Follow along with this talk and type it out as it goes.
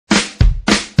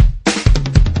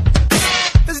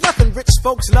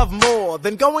folks love more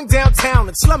than going downtown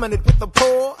and slumming it with the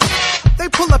poor. They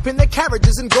pull up in their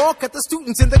carriages and gawk at the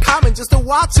students in the common just to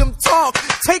watch them talk.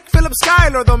 Take Philip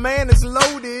Schuyler, the man is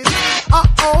loaded.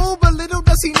 Uh-oh, but little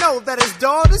does he know that his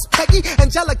daughters, Peggy,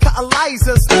 Angelica,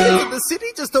 Eliza, sneak into the city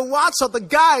just to watch all the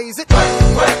guys.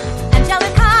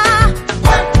 Angelica,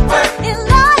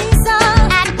 Eliza,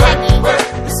 and Peggy,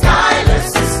 the Schuyler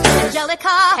sisters.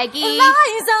 Angelica, Peggy,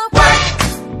 Eliza,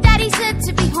 Daddy said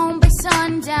to be home by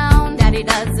sundown. Daddy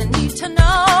doesn't need to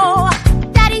know.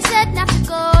 Daddy said not to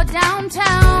go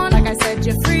downtown. Like I said,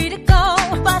 you're free to go.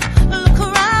 But look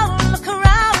around,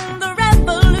 the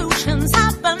revolution's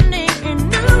happening in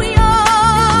New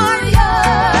York.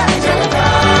 Angelica,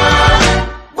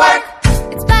 work.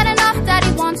 It's bad enough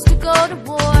Daddy wants to go to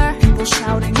war. People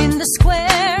shouting in the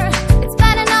square. It's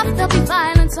bad enough there'll be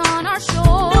violence on our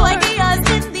shore. No ideas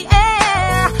in the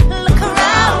air. Look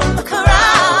around,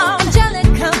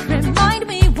 Angelica, remind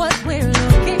me what we're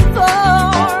looking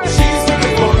for. She's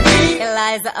looking for me.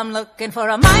 Eliza, I'm looking for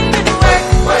a mind at work.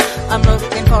 I'm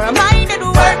looking for a mind at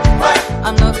work.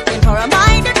 I'm looking for a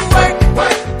mind at work.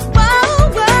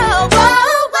 Whoa, whoa,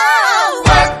 whoa, whoa,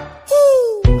 work.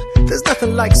 Woo! There's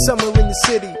nothing like summer in the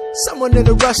city. Someone in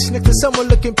a rush next to someone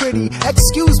looking pretty.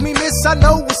 Excuse me, miss, I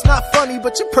know it's not funny,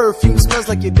 but your perfume smells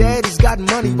like your daddy's got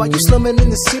money. While you slumming in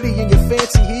the city in your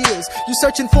fancy heels, you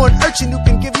searching for an urchin who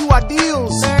can give you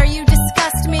ideals. Sir, you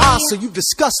disgust me. Ah, so you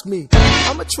disgust me.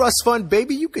 I'm a trust fund,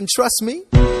 baby, you can trust me.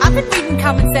 I've been reading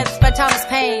Common Sense by Thomas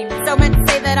Paine. So men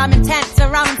say that I'm intense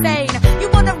or I'm insane. You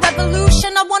want a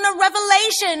revolution, I want a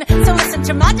revelation. So listen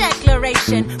to my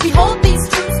declaration. We hold these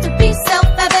truths